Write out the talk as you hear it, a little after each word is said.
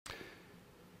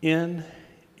In,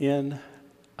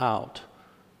 out.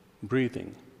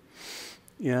 Breathing.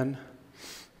 In,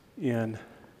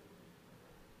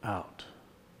 out.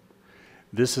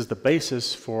 This is the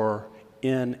basis for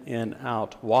in,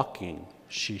 out walking,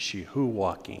 shi hu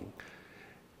walking,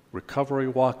 recovery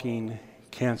walking,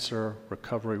 cancer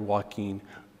recovery walking,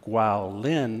 Guao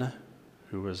Lin,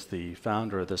 who was the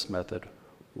founder of this method,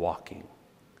 walking.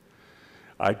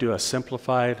 I do a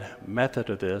simplified method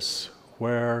of this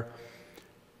where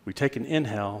we take an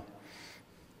inhale,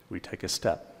 we take a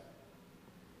step.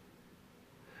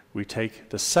 We take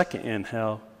the second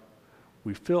inhale,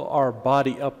 we fill our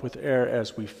body up with air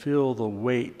as we feel the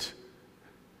weight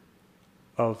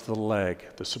of the leg,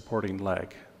 the supporting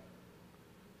leg.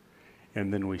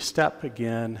 And then we step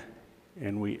again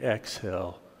and we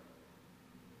exhale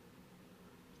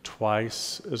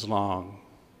twice as long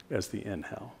as the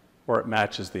inhale, or it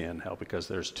matches the inhale because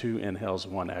there's 2 inhales,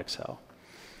 1 exhale.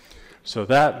 So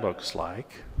that looks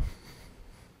like,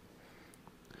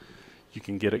 you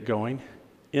can get it going,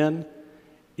 in,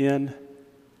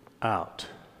 out.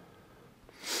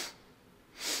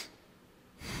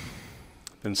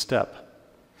 Then step.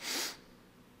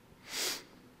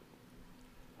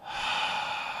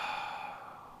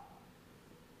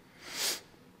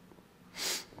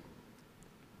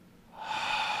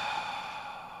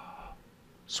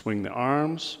 Swing the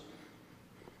arms.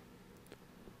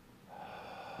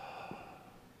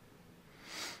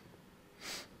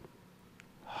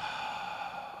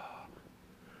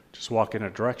 Just walk in a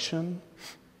direction.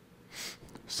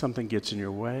 Something gets in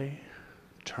your way,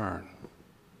 turn.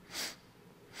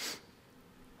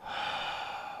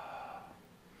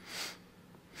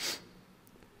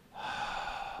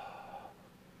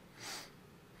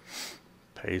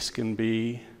 Pace can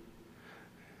be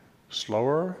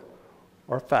slower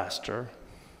or faster,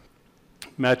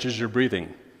 matches your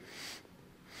breathing.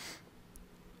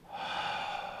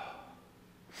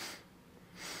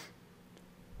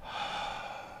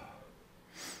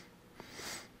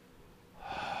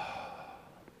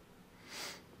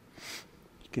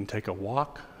 You can take a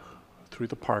walk through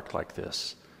the park like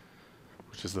this,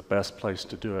 which is the best place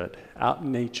to do it. Out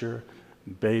in nature,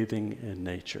 bathing in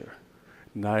nature.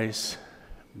 Nice,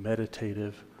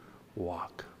 meditative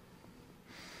walk.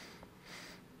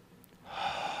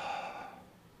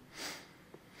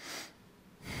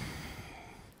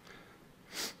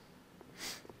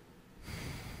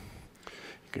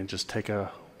 You can just take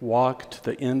a walk to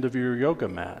the end of your yoga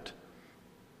mat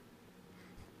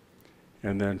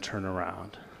and then turn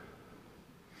around.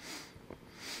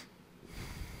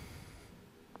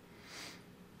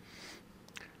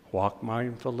 Walk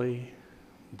mindfully,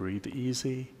 breathe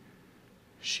easy,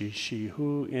 shi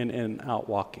hu, in, out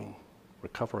walking,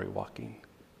 recovery walking,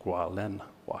 Guao Lin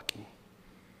walking.